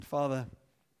Father,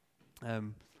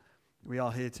 we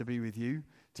are here to be with you,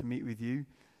 to meet with you.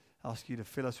 Ask you to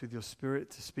fill us with your Spirit,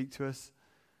 to speak to us.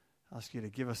 Ask you to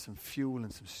give us some fuel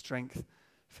and some strength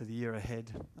for the year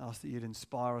ahead. Ask that you'd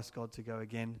inspire us, God, to go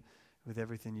again with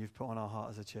everything you've put on our heart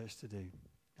as a church to do.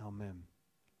 Amen.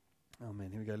 Amen.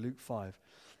 Here we go, Luke 5.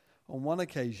 On one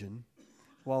occasion,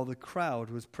 while the crowd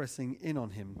was pressing in on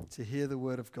him to hear the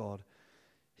word of God,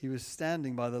 he was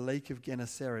standing by the lake of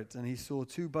Gennesaret, and he saw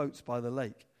two boats by the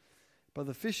lake. But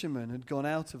the fishermen had gone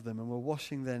out of them and were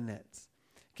washing their nets.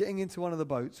 Getting into one of the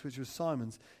boats, which was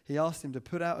Simon's, he asked him to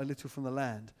put out a little from the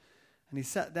land. And he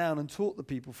sat down and taught the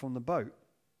people from the boat.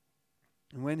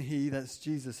 And when he, that's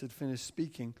Jesus, had finished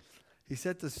speaking, he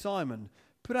said to Simon,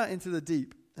 "Put out into the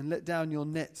deep and let down your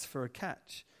nets for a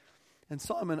catch." And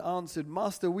Simon answered,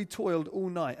 "Master, we toiled all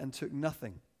night and took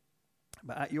nothing.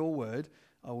 But at your word,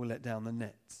 I will let down the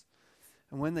nets."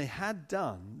 And when they'd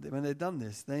done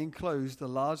this, they enclosed a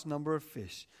large number of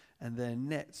fish, and their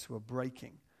nets were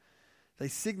breaking. They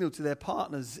signaled to their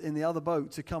partners in the other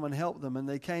boat to come and help them, and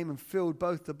they came and filled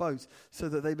both the boats so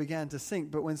that they began to sink.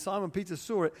 But when Simon Peter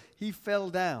saw it, he fell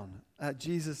down at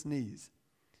Jesus' knees,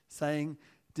 saying,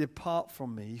 "Depart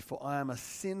from me, for I am a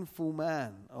sinful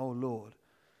man, O Lord."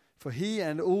 For he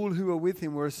and all who were with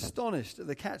him were astonished at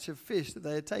the catch of fish that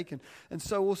they had taken. And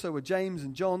so also were James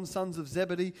and John, sons of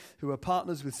Zebedee, who were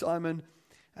partners with Simon.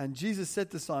 And Jesus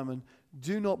said to Simon,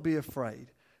 "Do not be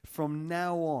afraid. From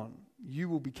now on, you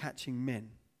will be catching men."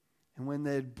 And when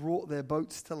they had brought their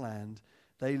boats to land,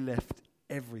 they left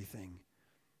everything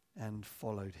and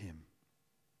followed him.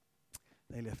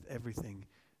 They left everything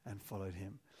and followed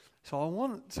him. So I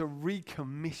want to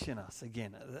recommission us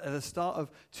again. At the start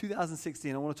of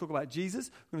 2016, I want to talk about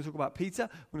Jesus. We're going to talk about Peter.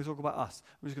 We're going to talk about us.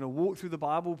 We're just going to walk through the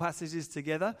Bible passages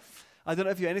together. I don't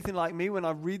know if you're anything like me. When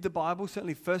I read the Bible,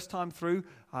 certainly first time through,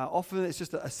 often it's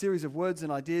just a series of words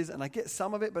and ideas, and I get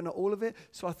some of it, but not all of it.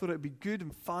 So I thought it would be good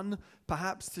and fun,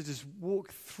 perhaps, to just walk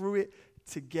through it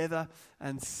together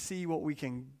and see what we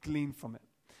can glean from it.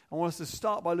 I want us to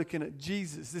start by looking at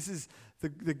Jesus. This is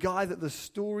the guy that the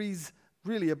story's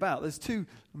really about. There's two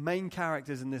main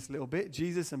characters in this little bit,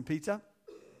 Jesus and Peter.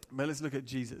 But let's look at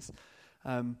Jesus.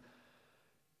 It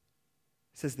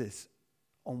says this,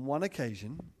 on one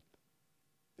occasion,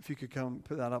 if you could come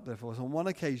put that up there for us. On one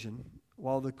occasion,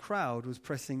 while the crowd was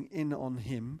pressing in on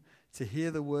him to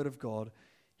hear the word of God,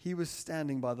 he was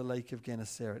standing by the lake of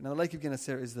Gennesaret. Now, the lake of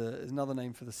Gennesaret is another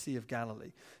name for the Sea of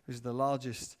Galilee, which is the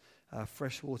largest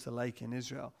freshwater lake in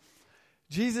Israel.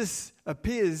 Jesus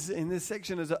appears in this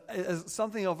section as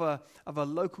something of a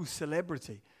local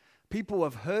celebrity. People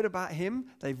have heard about him.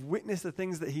 They've witnessed the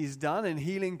things that he's done in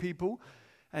healing people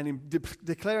and in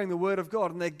declaring the word of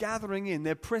God. And they're gathering in.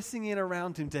 They're pressing in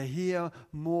around him to hear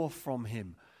more from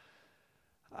him.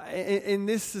 In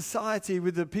this society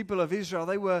with the people of Israel,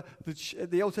 they were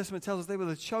the Old Testament tells us they were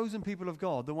the chosen people of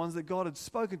God, the ones that God had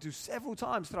spoken to several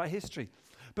times throughout history.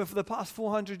 But for the past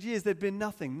 400 years, there'd been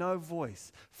nothing, no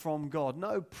voice from God,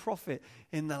 no prophet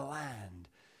in the land.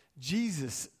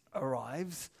 Jesus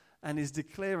arrives and is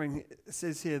declaring, it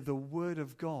says here, the word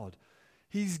of God.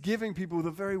 He's giving people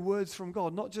the very words from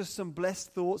God, not just some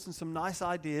blessed thoughts and some nice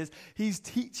ideas. He's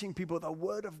teaching people the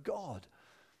word of God.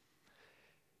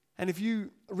 And if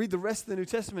you read the rest of the New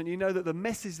Testament, you know that the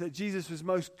message that Jesus was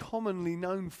most commonly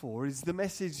known for is the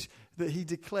message that he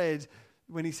declared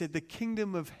when he said, the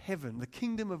kingdom of heaven, the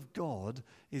kingdom of God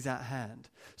is at hand.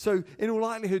 So in all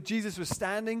likelihood, Jesus was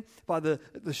standing by the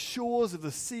shores of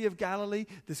the Sea of Galilee,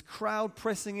 this crowd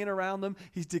pressing in around them.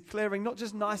 He's declaring not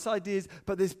just nice ideas,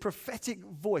 but this prophetic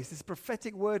voice, this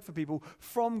prophetic word for people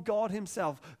from God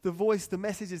himself. The voice, the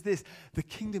message is this: the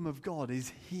kingdom of God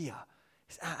is here.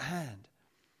 It's at hand.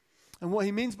 And what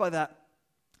he means by that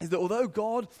is that although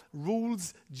God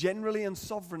rules generally and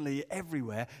sovereignly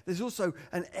everywhere, there's also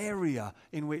an area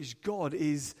in which God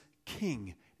is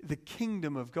king, the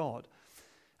kingdom of God.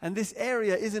 And this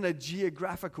area isn't a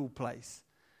geographical place.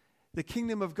 The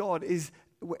kingdom of God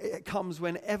it comes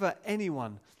whenever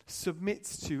anyone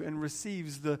submits to and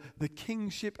receives the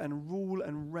kingship and rule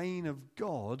and reign of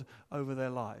God over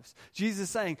their lives. Jesus is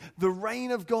saying, the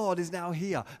reign of God is now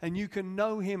here, and you can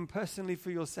know him personally for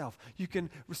yourself. You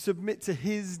can submit to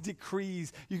his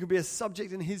decrees. You can be a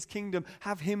subject in his kingdom,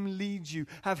 have him lead you,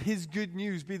 have his good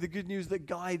news be the good news that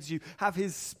guides you, have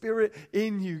his spirit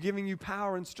in you, giving you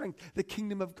power and strength. The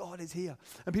kingdom of God is here.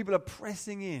 And people are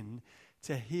pressing in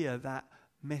to hear that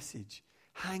message,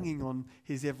 hanging on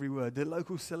his every word. The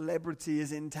local celebrity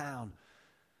is in town.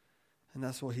 And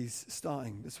that's what he's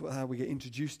starting. That's how we get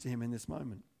introduced to him in this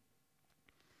moment.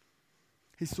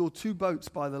 He saw two boats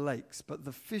by the lakes, but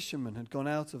the fishermen had gone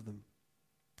out of them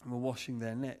and were washing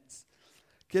their nets.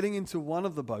 getting into one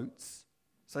of the boats.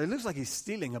 So it looks like he's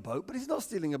stealing a boat, but he's not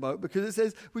stealing a boat because it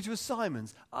says, which was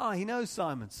Simon's. He knows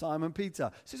Simon Peter.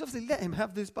 So he's obviously let him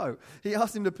have this boat. He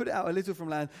asked him to put it out a little from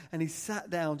land, and he sat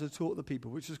down to taught the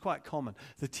people, which was quite common.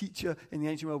 The teacher in the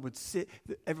ancient world would sit,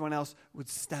 everyone else would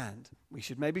stand. We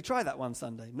should maybe try that one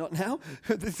Sunday. Not now.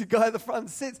 This guy at the front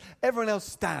sits, everyone else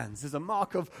stands. There's a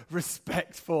mark of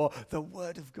respect for the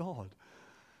word of God.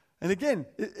 And again,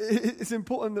 it's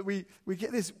important that we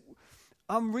get this.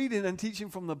 I'm reading and teaching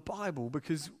from the Bible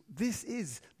because this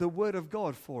is the word of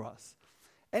God for us.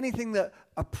 Anything that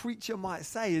a preacher might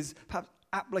say is perhaps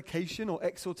application or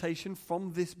exhortation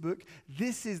from this book.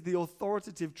 This is the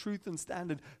authoritative truth and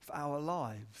standard for our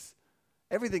lives.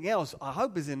 Everything else, I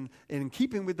hope, is in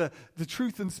keeping with the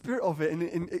truth and spirit of it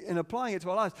and in applying it to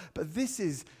our lives. But this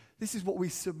is what we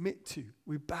submit to.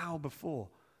 We bow before.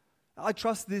 I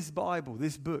trust this Bible,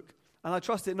 this book. And I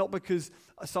trust it not because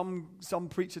some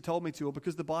preacher told me to or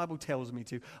because the Bible tells me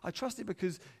to. I trust it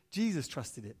because Jesus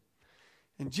trusted it.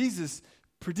 And Jesus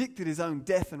predicted his own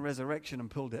death and resurrection and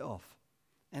pulled it off.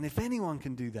 And if anyone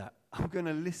can do that, I'm going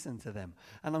to listen to them.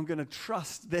 And I'm going to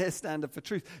trust their standard for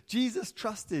truth. Jesus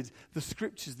trusted the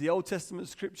scriptures, the Old Testament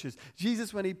scriptures.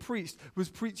 Jesus, when he preached, was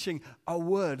preaching a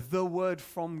word, the word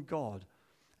from God.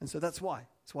 And so that's why.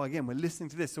 That's why, again, we're listening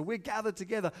to this. So we're gathered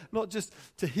together, not just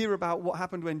to hear about what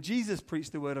happened when Jesus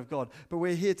preached the word of God, but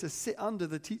we're here to sit under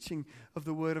the teaching of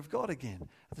the word of God again.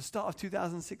 At the start of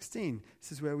 2016,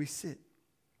 this is where we sit.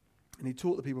 And he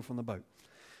taught the people from the boat.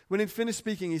 When he'd finished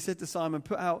speaking, he said to Simon,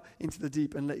 "Put out into the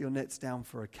deep and let your nets down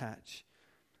for a catch."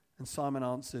 And Simon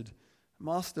answered,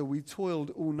 "Master, we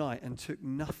toiled all night and took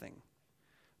nothing.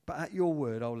 But at your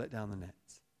word, I'll let down the nets."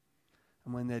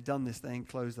 And when they'd done this, they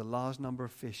enclosed a large number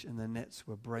of fish, and their nets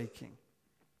were breaking.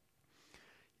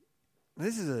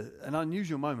 This is an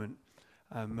unusual moment,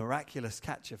 a miraculous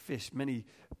catch of fish. Many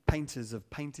painters have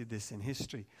painted this in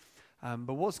history.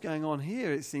 But what's going on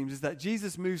here, it seems, is that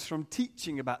Jesus moves from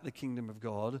teaching about the kingdom of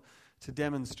God to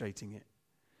demonstrating it.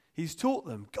 He's taught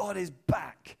them God is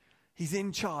back. He's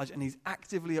in charge, and he's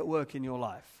actively at work in your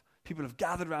life. People have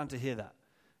gathered around to hear that.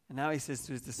 And now he says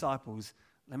to his disciples,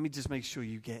 let me just make sure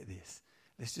you get this.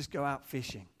 Let's just go out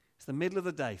fishing. It's the middle of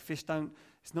the day.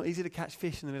 It's not easy to catch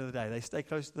fish in the middle of the day. They stay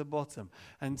close to the bottom.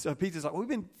 And so Peter's like, we've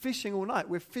been fishing all night.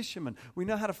 We're fishermen. We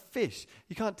know how to fish.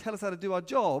 You can't tell us how to do our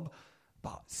job,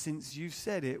 but since you've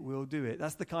said it, we'll do it.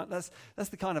 That's the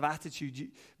kind of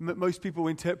attitude most people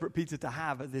interpret Peter to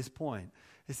have at this point.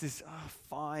 It's this,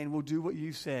 fine, we'll do what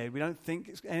you said. We don't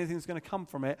think anything's going to come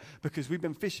from it because we've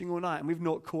been fishing all night and we've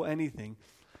not caught anything.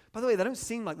 By the way, they don't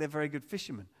seem like they're very good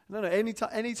fishermen. No,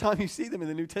 anytime you see them in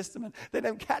the New Testament, they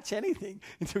don't catch anything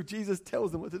until Jesus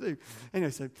tells them what to do.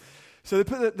 Anyway, so they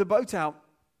put the boat out,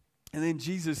 and then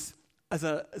Jesus, as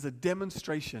a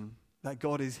demonstration that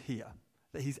God is here,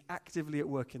 that he's actively at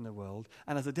work in the world,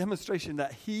 and as a demonstration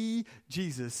that he,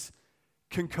 Jesus,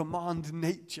 can command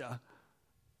nature,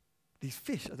 these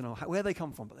fish, I don't know where they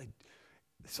come from, but they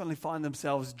suddenly find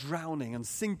themselves drowning and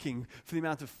sinking for the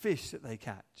amount of fish that they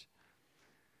catch.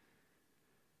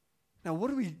 Now,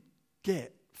 what do we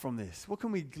get from this? What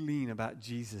can we glean about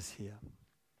Jesus here?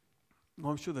 Well,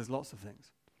 I'm sure there's lots of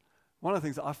things. One of the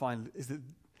things that I find is that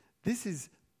this is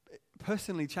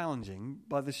personally challenging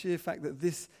by the sheer fact that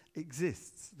this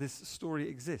story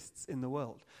exists in the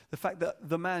world. The fact that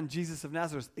the man, Jesus of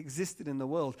Nazareth, existed in the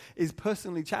world is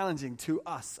personally challenging to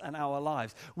us and our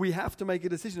lives. We have to make a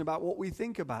decision about what we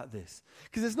think about this.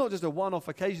 Because it's not just a one-off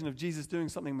occasion of Jesus doing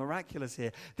something miraculous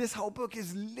here. This whole book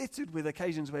is littered with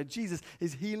occasions where Jesus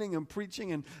is healing and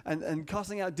preaching and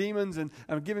casting out demons and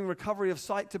giving recovery of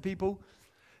sight to people.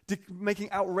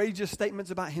 Making outrageous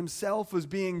statements about himself as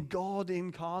being God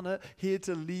incarnate, here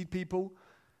to lead people.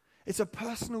 It's a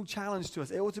personal challenge to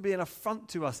us. It ought to be an affront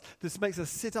to us. This makes us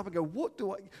sit up and go, what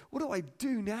do I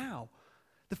do now?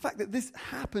 The fact that this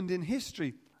happened in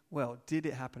history. Well, did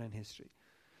it happen in history?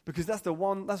 Because that's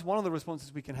one of the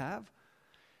responses we can have.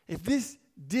 If this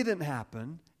didn't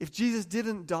happen, if Jesus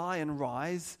didn't die and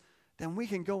rise, then we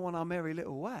can go on our merry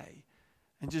little way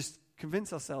and just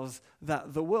convince ourselves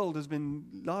that the world has been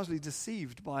largely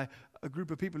deceived by a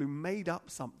group of people who made up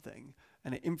something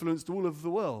and it influenced all of the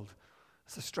world.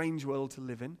 It's a strange world to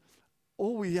live in.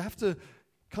 Or we have to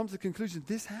come to the conclusion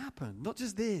this happened. Not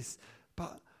just this,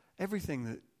 but everything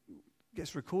that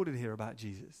gets recorded here about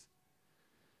Jesus.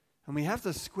 And we have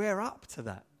to square up to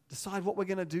that, decide what we're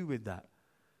going to do with that.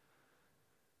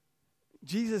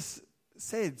 Jesus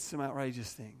said some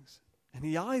outrageous things. And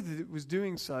he either was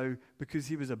doing so because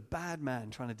he was a bad man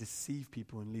trying to deceive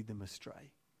people and lead them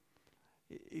astray.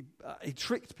 He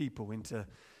tricked people into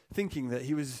thinking that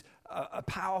he was a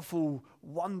powerful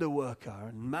wonder worker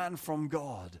and man from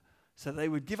God, so they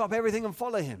would give up everything and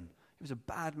follow him. He was a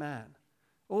bad man.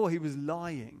 Or he was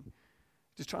lying,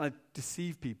 just trying to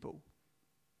deceive people.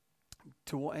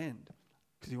 To what end?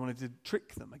 Because he wanted to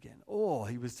trick them again. Or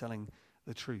he was telling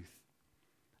the truth.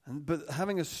 But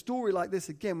having a story like this,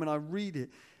 again, when I read it,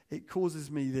 it causes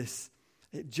me this,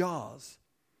 it jars.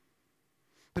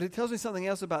 But it tells me something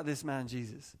else about this man,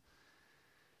 Jesus.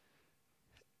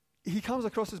 He comes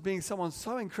across as being someone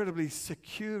so incredibly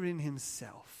secure in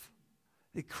himself.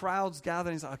 The crowds gather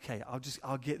and he's like, okay,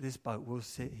 I'll get this boat. We'll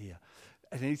sit here.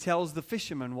 And he tells the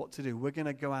fishermen what to do. We're going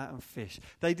to go out and fish.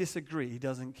 They disagree. He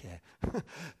doesn't care.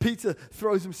 Peter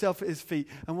throws himself at his feet.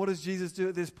 And what does Jesus do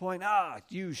at this point?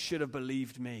 You should have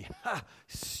believed me.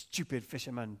 Stupid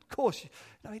fisherman. Of course.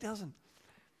 No, he doesn't.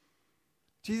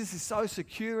 Jesus is so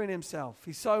secure in himself.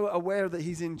 He's so aware that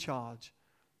he's in charge.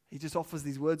 He just offers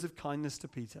these words of kindness to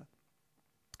Peter.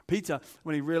 Peter,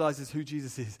 when he realizes who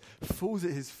Jesus is, falls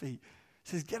at his feet.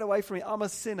 Says, get away from me. I'm a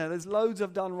sinner. There's loads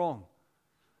I've done wrong.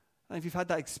 And if you've had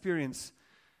that experience,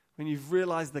 when you've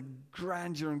realized the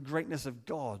grandeur and greatness of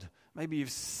God, maybe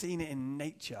you've seen it in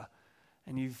nature,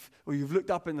 and you've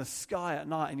looked up in the sky at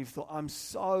night and you've thought, I'm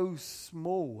so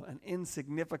small and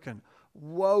insignificant.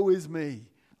 Woe is me.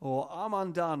 Or I'm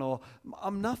undone. Or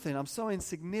I'm nothing. I'm so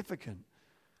insignificant.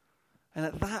 And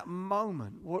at that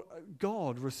moment,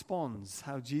 God responds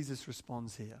how Jesus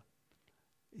responds here.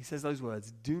 He says those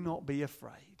words, do not be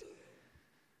afraid.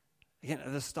 Again,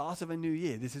 at the start of a new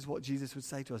year, this is what Jesus would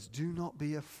say to us. Do not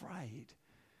be afraid.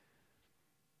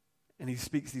 And he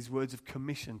speaks these words of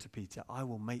commission to Peter. I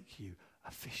will make you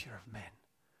a fisher of men.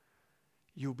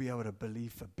 You'll be able to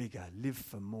believe for bigger, live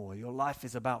for more. Your life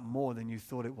is about more than you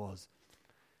thought it was.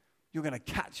 You're going to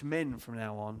catch men from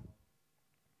now on.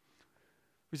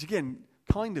 Which again,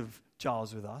 kind of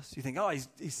jars with us. You think,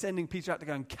 he's sending Peter out to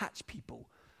go and catch people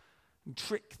and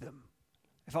trick them.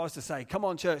 If I was to say, come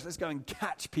on church, let's go and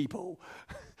catch people,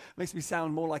 makes me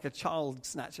sound more like a child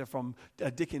snatcher from a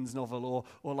Dickens novel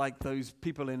or like those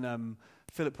people in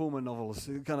Philip Pullman novels.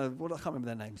 I can't remember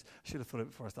their names. I should have thought of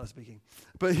it before I started speaking.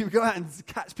 But you go out and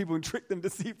catch people and trick them,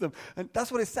 deceive them. And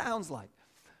that's what it sounds like.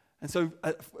 And so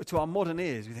to our modern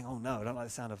ears, we think, oh no, I don't like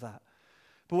the sound of that.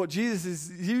 But what Jesus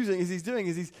is using,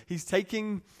 he's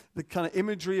taking the kind of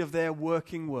imagery of their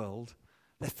working world.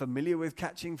 They're familiar with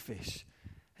catching fish.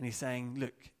 And he's saying,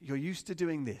 look, you're used to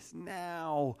doing this.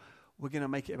 Now we're going to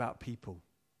make it about people.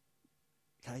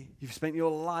 Okay? You've spent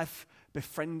your life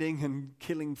befriending and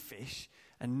killing fish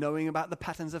and knowing about the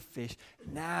patterns of fish.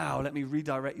 Now let me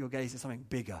redirect your gaze to something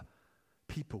bigger.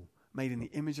 People made in the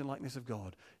image and likeness of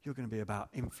God. You're going to be about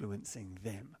influencing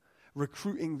them,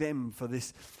 recruiting them for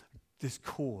this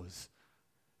cause.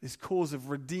 This cause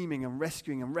of redeeming and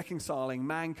rescuing and reconciling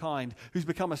mankind who's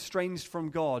become estranged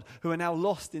from God, who are now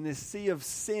lost in this sea of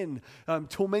sin,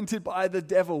 tormented by the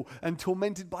devil and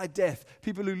tormented by death.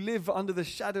 People who live under the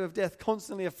shadow of death,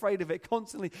 constantly afraid of it,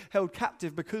 constantly held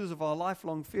captive because of our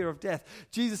lifelong fear of death.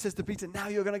 Jesus says to Peter, now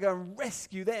you're going to go and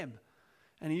rescue them.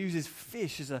 And he uses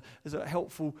fish as a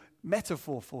helpful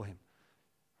metaphor for him.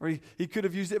 Or he could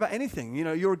have used it about anything.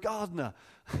 You're a gardener.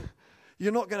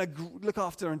 You're not going to look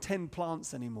after and tend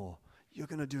plants anymore. You're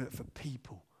going to do it for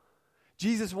people.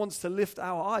 Jesus wants to lift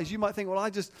our eyes. You might think, well,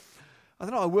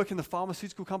 I work in the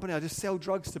pharmaceutical company. I just sell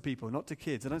drugs to people, not to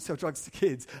kids. I don't sell drugs to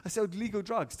kids. I sell legal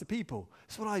drugs to people.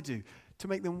 That's what I do, to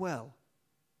make them well.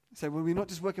 So well, we're not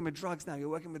just working with drugs now. You're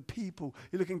working with people.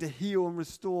 You're looking to heal and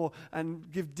restore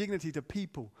and give dignity to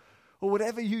people. Or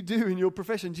whatever you do in your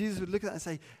profession, Jesus would look at that and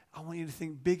say, I want you to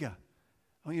think bigger.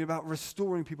 I want you about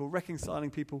restoring people,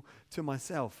 reconciling people to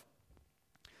myself.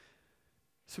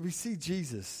 So we see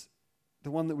Jesus, the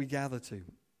one that we gather to.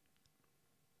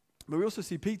 But we also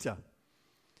see Peter.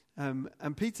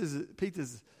 And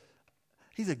Peter's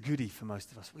he's a goodie for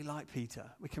most of us. We like Peter.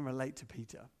 We can relate to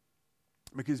Peter.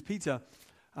 Because Peter,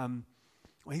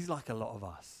 he's like a lot of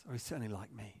us, or he's certainly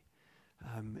like me.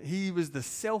 He was the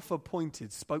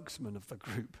self-appointed spokesman of the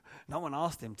group. No one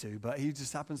asked him to, but he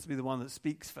just happens to be the one that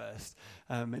speaks first.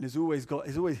 And it's always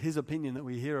his opinion that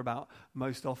we hear about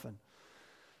most often.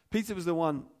 Peter was the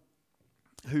one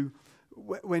who,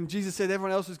 when Jesus said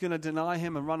everyone else was going to deny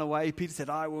him and run away, Peter said,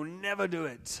 I will never do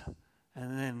it.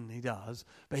 And then he does.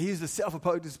 But he's the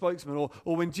self-appointed spokesman.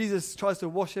 Or when Jesus tries to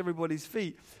wash everybody's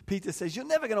feet, Peter says, you're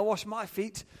never going to wash my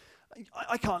feet.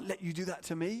 I can't let you do that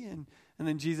to me. And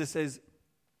then Jesus says,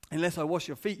 unless I wash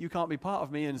your feet, you can't be part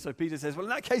of me. And so Peter says, well, in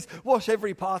that case, wash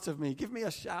every part of me. Give me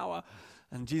a shower.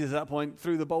 And Jesus at that point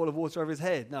threw the bowl of water over his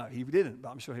head. No, he didn't, but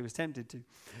I'm sure he was tempted to.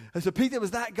 And so Peter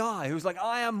was that guy who was like,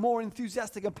 I am more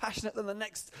enthusiastic and passionate than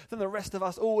the rest of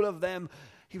us, all of them.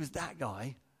 He was that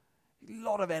guy. A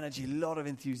lot of energy, a lot of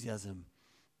enthusiasm.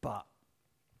 But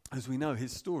as we know,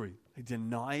 his story, he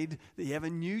denied that he ever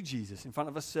knew Jesus in front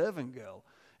of a servant girl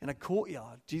in a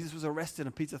courtyard. Jesus was arrested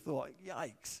and Peter thought,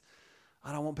 yikes,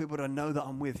 I don't want people to know that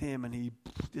I'm with him, and he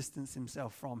distanced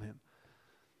himself from him.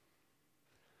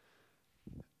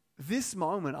 This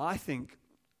moment, I think,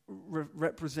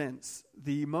 represents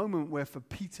the moment where for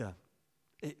Peter,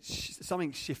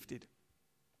 something shifted.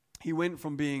 He went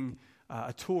from being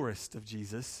a tourist of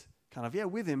Jesus, kind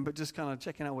of, with him, but just kind of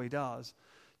checking out what he does,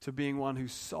 to being one who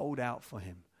sold out for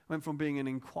him. Went from being an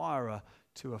inquirer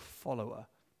to a follower.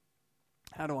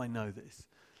 How do I know this?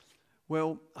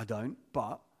 Well, I don't,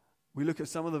 but we look at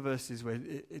some of the verses where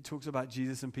it talks about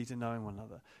Jesus and Peter knowing one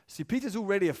another. See, Peter's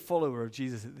already a follower of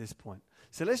Jesus at this point.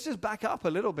 So let's just back up a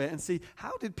little bit and see,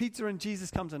 how did Peter and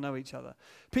Jesus come to know each other?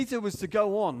 Peter was to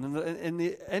go on, and in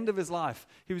the end of his life,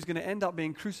 he was going to end up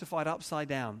being crucified upside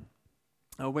down,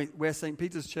 where St.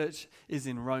 Peter's Church is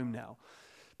in Rome now.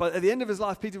 But at the end of his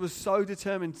life, Peter was so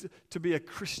determined to be a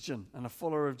Christian and a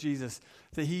follower of Jesus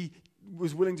that he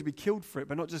was willing to be killed for it,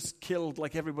 but not just killed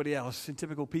like everybody else in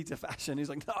typical Peter fashion. He's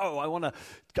like, no, I want to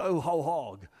go whole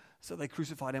hog. So they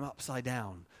crucified him upside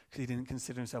down because he didn't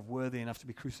consider himself worthy enough to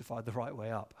be crucified the right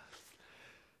way up.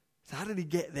 So how did he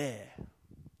get there?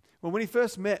 Well, when he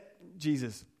first met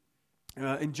Jesus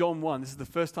in John 1, this is the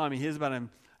first time he hears about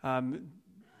him,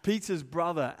 Peter's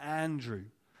brother, Andrew,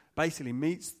 basically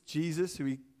meets Jesus, who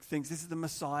he thinks this is the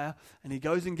Messiah, and he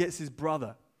goes and gets his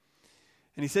brother.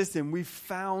 And he says to him, we've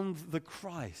found the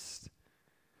Christ.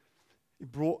 He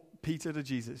brought Peter to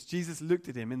Jesus. Jesus looked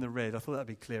at him in the red. I thought that'd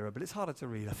be clearer, but it's harder to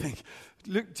read, I think.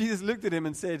 Jesus looked at him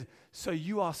and said, so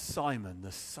you are Simon,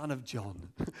 the son of John.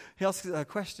 He asks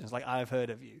questions like, I have heard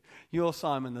of you. You're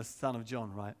Simon, the son of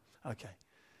John, right? Okay.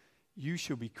 You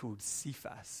shall be called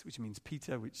Cephas, which means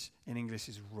Peter, which in English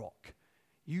is rock.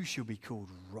 You shall be called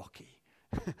Rocky.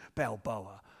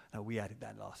 Balboa. No, we added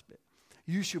that last bit.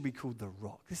 You shall be called the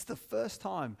Rock. This is the first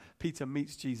time Peter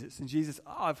meets Jesus. And Jesus,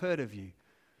 I've heard of you.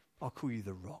 I'll call you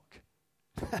the Rock.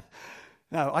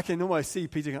 Now, I can almost see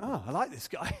Peter going, I like this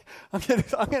guy. I'm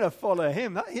going to follow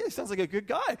him. That sounds like a good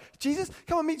guy. Jesus,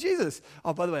 come and meet Jesus.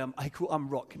 Oh, by the way, I'm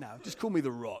Rock now. Just call me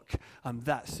the Rock. I'm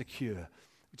that secure,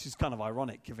 which is kind of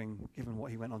ironic given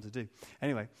what he went on to do.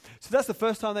 Anyway, so that's the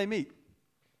first time they meet.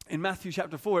 In Matthew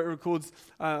chapter 4, it records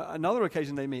another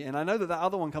occasion they meet. And I know that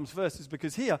other one comes first is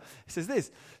because here it says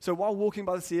this. So while walking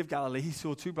by the Sea of Galilee, he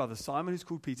saw two brothers, Simon, who's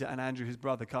called Peter, and Andrew, his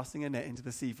brother, casting a net into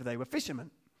the sea, for they were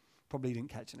fishermen. Probably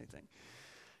didn't catch anything.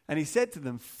 And he said to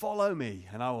them, follow me,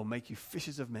 and I will make you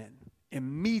fishers of men.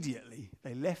 Immediately,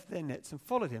 they left their nets and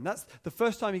followed him. That's the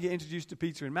first time you get introduced to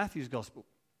Peter in Matthew's gospel.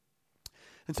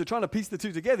 And so trying to piece the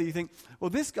two together, you think, well,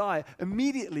 this guy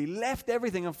immediately left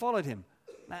everything and followed him.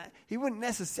 He wouldn't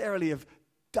necessarily have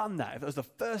done that if it was the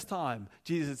first time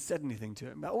Jesus had said anything to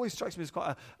him. That always strikes me as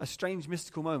quite a strange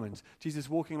mystical moment. Jesus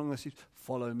walking along the street,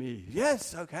 follow me.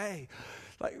 Yes, okay.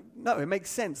 No, it makes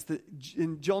sense that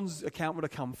in John's account would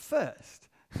have come first.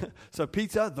 So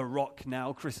Peter, the Rock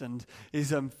now christened,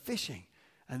 is fishing.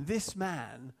 And this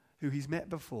man who he's met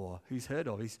before, who he's heard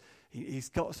of, he's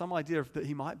got some idea that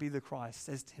he might be the Christ,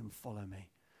 says to him, follow me.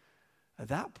 At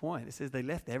that point, it says they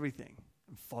left everything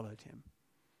and followed him.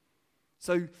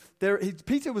 So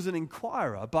Peter was an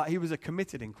inquirer, but he was a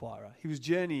committed inquirer. He was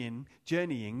journeying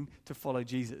to follow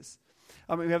Jesus.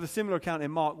 I mean, we have a similar account in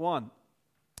Mark 1.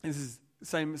 This is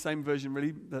the same version,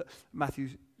 really, that Matthew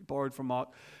borrowed from Mark.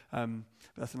 But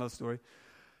that's another story.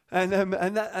 And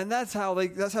that's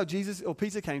how Jesus or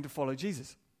Peter came to follow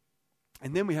Jesus.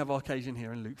 And then we have our occasion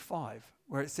here in Luke 5,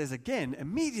 where it says again,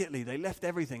 immediately they left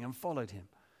everything and followed him.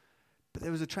 But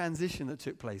there was a transition that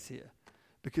took place here.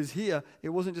 Because here, it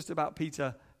wasn't just about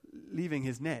Peter leaving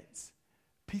his nets.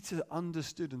 Peter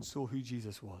understood and saw who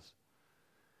Jesus was.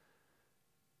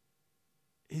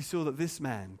 He saw that this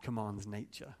man commands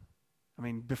nature. I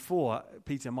mean, before,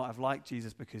 Peter might have liked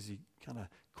Jesus because he kind of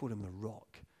called him the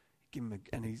Rock.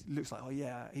 And he looks like,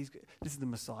 this is the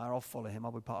Messiah, I'll follow him,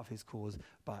 I'll be part of his cause.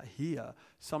 But here,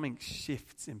 something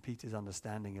shifts in Peter's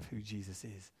understanding of who Jesus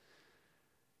is.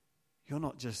 You're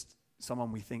not just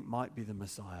someone we think might be the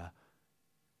Messiah.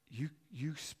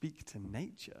 You speak to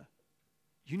nature.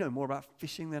 You know more about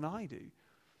fishing than I do.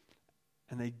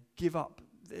 And they give up.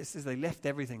 It says they left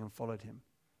everything and followed him.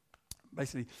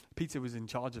 Basically, Peter was in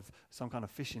charge of some kind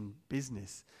of fishing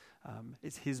business.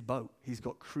 It's his boat. He's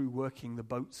got crew working the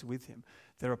boats with him.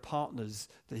 There are partners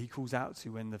that he calls out to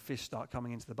when the fish start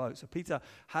coming into the boat. So Peter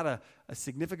had a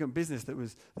significant business that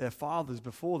was their fathers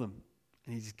before them,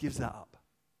 and he just gives that up.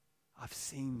 I've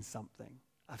seen something.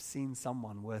 I've seen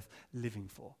someone worth living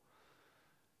for.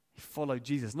 He followed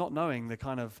Jesus, not knowing the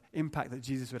kind of impact that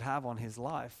Jesus would have on his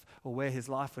life or where his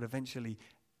life would eventually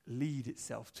lead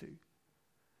itself to.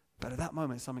 But at that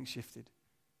moment, something shifted.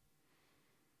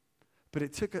 But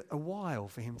it took a while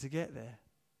for him to get there.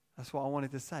 That's what I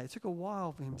wanted to say. It took a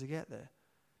while for him to get there.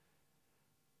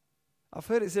 I've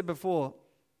heard it said before,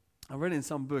 I read it in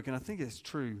some book, and I think it's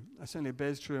true. Certainly it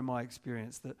bears true in my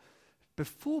experience, that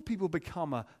before people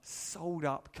become a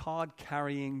sold-up,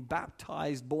 card-carrying,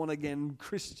 baptized, born-again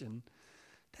Christian,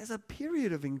 there's a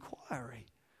period of inquiry.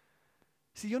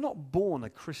 See, you're not born a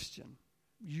Christian.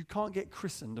 You can't get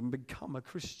christened and become a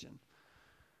Christian.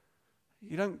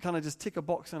 You don't kind of just tick a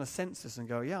box on a census and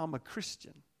go, yeah, I'm a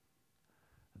Christian.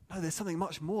 No, there's something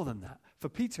much more than that. For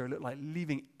Peter, it looked like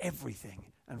leaving everything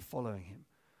and following him.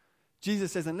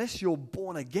 Jesus says, unless you're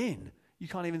born again, you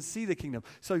can't even see the kingdom.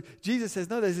 So Jesus says,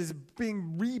 no, there's this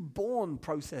being reborn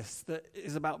process that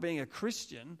is about being a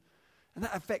Christian, and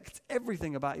that affects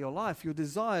everything about your life, your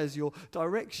desires, your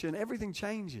direction, everything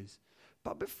changes.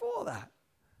 But before that,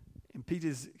 in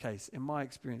Peter's case, in my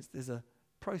experience, there's a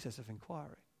process of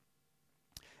inquiry.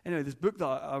 Anyway, this book that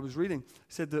I was reading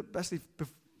said that basically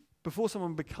before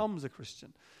someone becomes a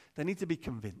Christian, they need to be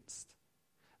convinced.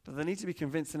 But they need to be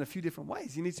convinced in a few different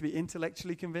ways. You need to be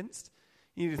intellectually convinced.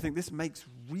 You need to think, this makes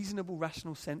reasonable,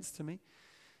 rational sense to me.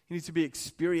 You need to be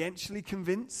experientially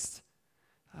convinced.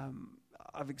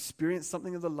 I've experienced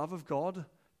something of the love of God,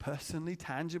 personally,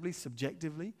 tangibly,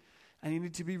 subjectively. And you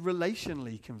need to be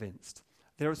relationally convinced.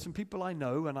 There are some people I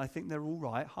know, and I think they're all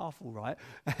right, half all right,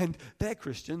 and they're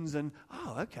Christians, and,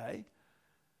 okay.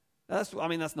 That's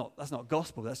not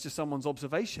gospel. That's just someone's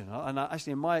observation. And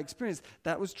actually, in my experience,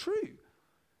 that was true.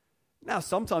 Now,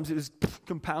 sometimes it was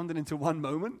compounded into one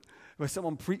moment where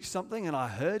someone preached something and I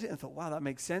heard it and thought, wow, that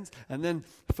makes sense. And then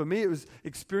for me, it was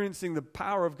experiencing the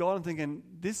power of God and thinking,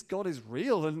 this God is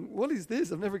real. And what is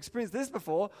this? I've never experienced this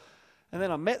before. And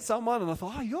then I met someone and I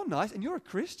thought, you're nice and you're a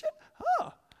Christian?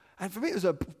 And for me, it was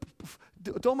a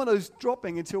dominoes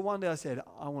dropping until one day I said,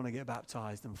 I want to get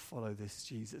baptized and follow this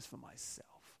Jesus for myself.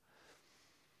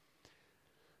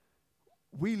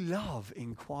 We love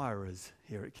inquirers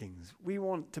here at King's. We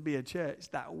want to be a church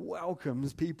that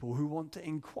welcomes people who want to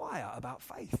inquire about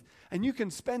faith. And you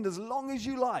can spend as long as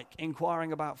you like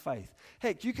inquiring about faith.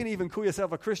 Heck, you can even call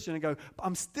yourself a Christian and go,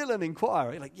 I'm still an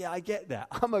inquirer. You're like, yeah, I get that.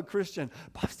 I'm a Christian,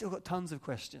 but I've still got tons of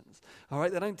questions. All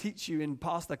right, they don't teach you in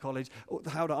pastor college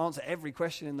how to answer every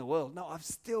question in the world. No, I'm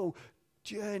still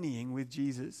journeying with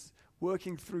Jesus,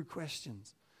 working through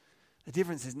questions. The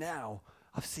difference is now,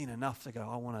 I've seen enough to go,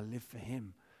 I want to live for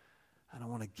him. And I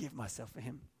want to give myself for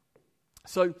him.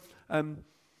 So,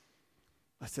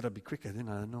 I said I'd be quicker, didn't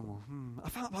I? Normal.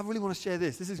 I really want to share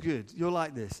this. This is good. You'll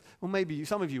like this. Well, maybe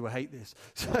some of you will hate this.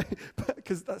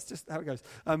 Because that's just how it goes.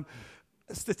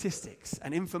 Statistics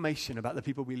and information about the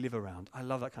people we live around. I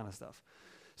love that kind of stuff.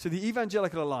 So the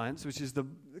Evangelical Alliance, which is the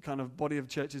kind of body of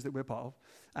churches that we're part of,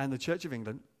 and the Church of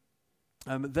England,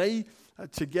 they,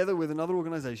 together with another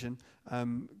organization,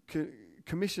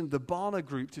 commissioned the Barna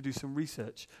Group to do some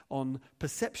research on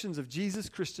perceptions of Jesus,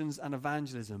 Christians, and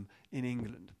evangelism in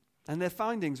England. And their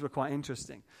findings were quite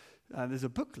interesting. There's a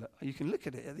booklet. You can look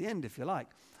at it at the end if you like.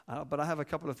 But I have a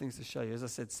couple of things to show you. As I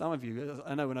said, some of you,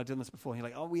 I know when I've done this before, you're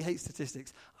like, we hate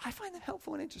statistics. I find them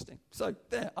helpful and interesting. So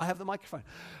there, I have the microphone.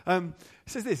 It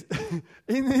says this.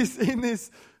 in this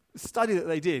study that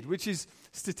they did, which is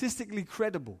statistically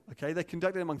credible, okay? They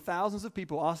conducted among thousands of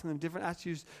people, asking them different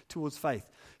attitudes towards faith.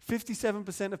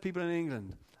 57% of people in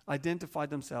England identified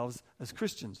themselves as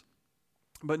Christians,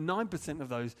 but 9% of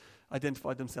those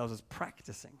identified themselves as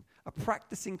practicing. A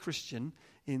practicing Christian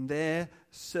in their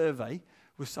survey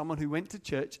was someone who went to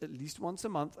church at least once a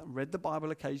month and read the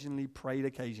Bible occasionally, prayed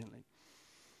occasionally.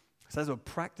 So that's a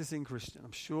practicing Christian.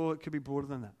 I'm sure it could be broader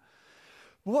than that.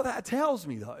 What that tells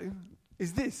me, though,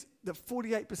 is this, that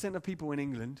 48% of people in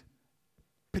England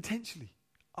potentially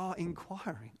are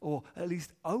inquiring or at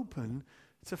least open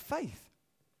to faith.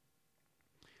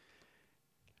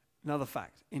 Another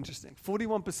fact, interesting.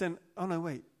 41%,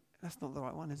 that's not the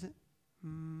right one, is it?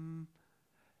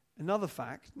 Another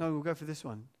fact, no, we'll go for this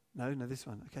one. No, this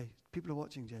one. Okay, people are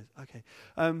watching, Jez. Okay.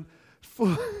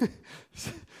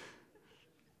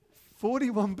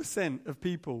 41% of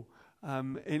people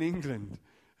in England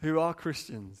who are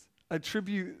Christians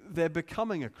attribute their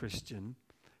becoming a Christian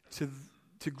to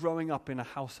growing up in a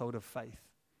household of faith.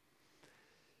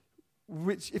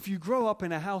 which if you grow up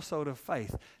in a household of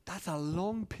faith, that's a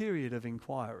long period of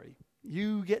inquiry.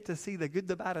 You get to see the good,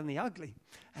 the bad, and the ugly.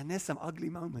 And there's some ugly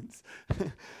moments.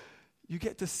 You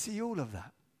get to see all of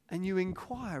that. And you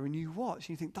inquire and you watch and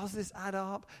you think, does this add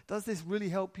up? Does this really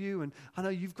help you? And I know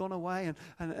you've gone away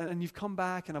and you've come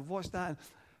back and I've watched that. And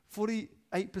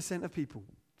 48% of people,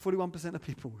 41% of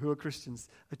people who are Christians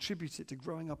attribute it to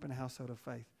growing up in a household of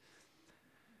faith.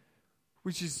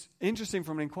 Which is interesting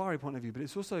from an inquiry point of view, but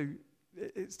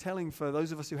it's telling for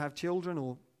those of us who have children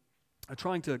or are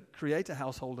trying to create a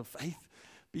household of faith,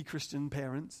 be Christian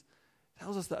parents. It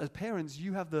tells us that as parents,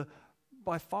 you have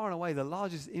by far and away, the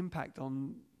largest impact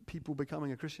on people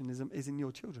becoming a Christian is in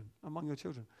your children, among your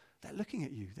children. They're looking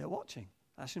at you. They're watching.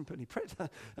 That shouldn't put any pressure.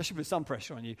 That should put some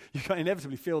pressure on you. You can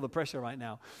inevitably feel the pressure right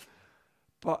now.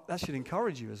 But that should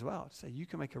encourage you as well to say you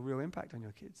can make a real impact on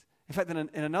your kids. In fact, in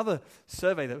another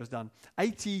survey that was done,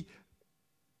 82%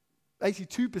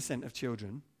 of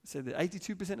children said that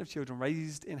 82% of children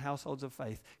raised in households of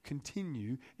faith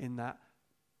continue in that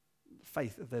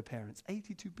faith of their parents.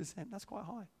 82%. That's quite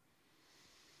high.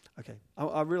 Okay,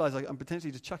 I realize I'm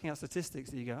potentially just chucking out statistics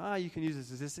that you go, you can use a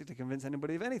statistic to convince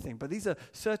anybody of anything. But these are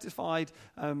certified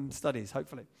studies,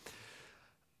 hopefully.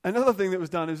 Another thing that was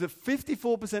done is that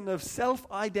 54% of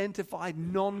self-identified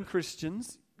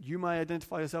non-Christians, you may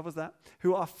identify yourself as that,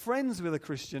 who are friends with a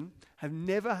Christian, have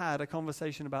never had a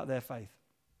conversation about their faith.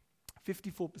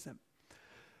 54%.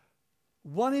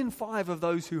 1 in 5 of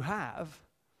those who have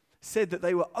said that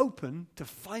they were open to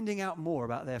finding out more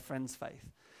about their friend's faith.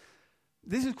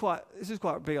 This is quite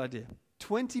a big idea.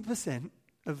 20%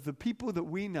 of the people that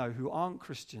we know who aren't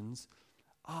Christians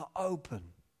are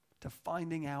open to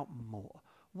finding out more.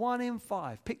 1 in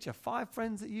 5. Picture 5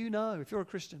 friends that you know. If you're a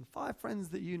Christian, 5 friends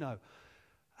that you know.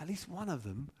 At least one of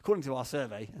them, according to our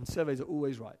survey, and surveys are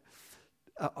always right,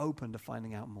 are open to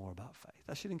finding out more about faith.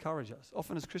 That should encourage us.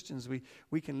 Often as Christians,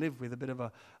 we can live with a bit of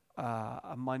a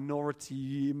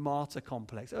minority martyr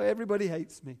complex. Oh, everybody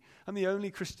hates me. I'm the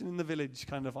only Christian in the village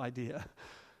kind of idea.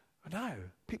 But no,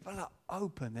 people are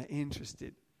open. They're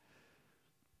interested.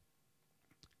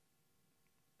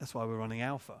 That's why we're running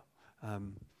Alpha.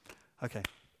 Okay,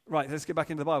 right, let's get back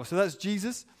into the Bible. So that's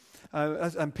Jesus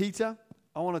and Peter.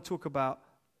 I want to talk about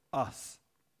us.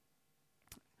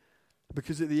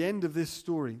 Because at the end of this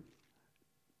story,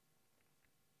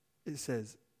 it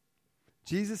says,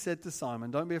 Jesus said to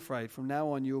Simon, don't be afraid. From now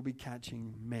on, you'll be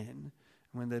catching men.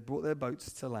 And when they brought their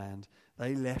boats to land,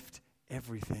 they left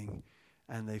everything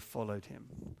and they followed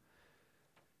him.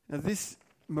 Now, this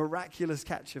miraculous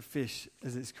catch of fish,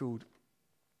 as it's called,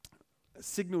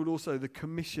 signaled also the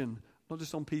commission, not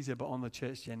just on Peter, but on the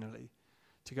church generally,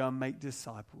 to go and make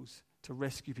disciples, to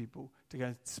rescue people, to go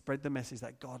and spread the message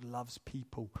that God loves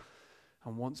people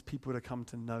and wants people to come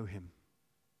to know him.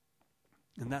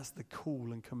 And that's the call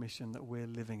and commission that we're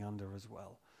living under as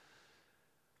well.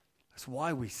 That's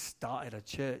why we started a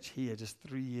church here just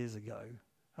 5 years ago,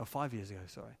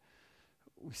 sorry.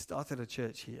 We started a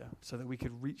church here so that we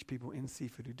could reach people in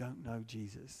Seaford who don't know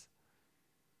Jesus.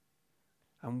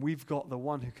 And we've got the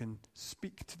one who can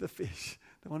speak to the fish,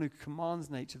 the one who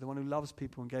commands nature, the one who loves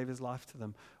people and gave his life to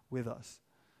them with us.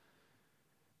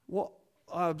 What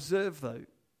I observe, though,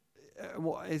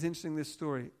 what is interesting in this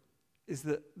story is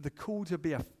that the call to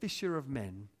be a fisher of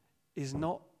men is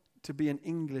not to be an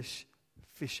English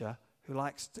fisher who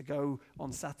likes to go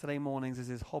on Saturday mornings as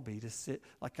his hobby to sit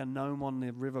like a gnome on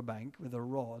the riverbank with a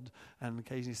rod and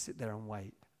occasionally sit there and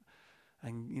wait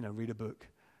and, read a book.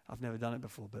 I've never done it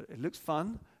before, but it looks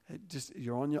fun.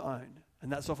 You're on your own.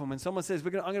 And that's often when someone says,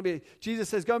 Jesus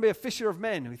says, go and be a fisher of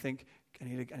men. And we think, I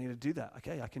need to do that.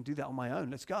 Okay, I can do that on my own.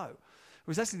 Let's go.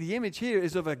 Whereas actually the image here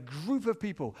is of a group of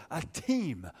people, a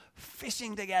team,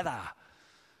 fishing together.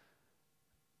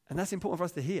 And that's important for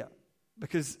us to hear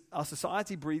because our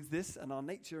society breeds this and our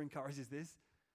nature encourages this.